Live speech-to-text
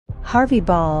Harvey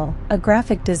Ball, a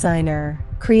graphic designer,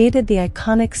 created the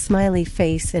iconic smiley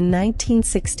face in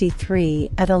 1963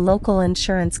 at a local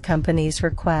insurance company's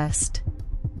request.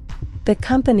 The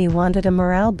company wanted a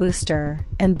morale booster,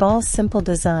 and Ball's simple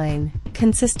design,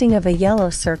 consisting of a yellow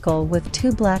circle with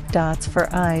 2 black dots for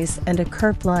eyes and a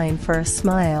curved line for a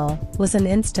smile, was an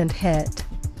instant hit.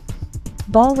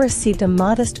 Ball received a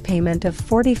modest payment of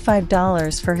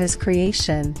 $45 for his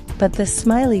creation, but the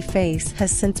smiley face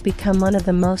has since become one of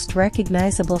the most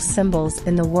recognizable symbols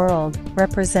in the world,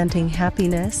 representing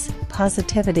happiness,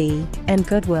 positivity, and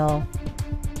goodwill.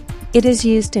 It is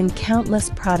used in countless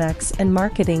products and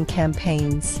marketing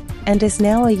campaigns, and is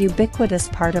now a ubiquitous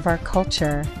part of our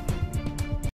culture.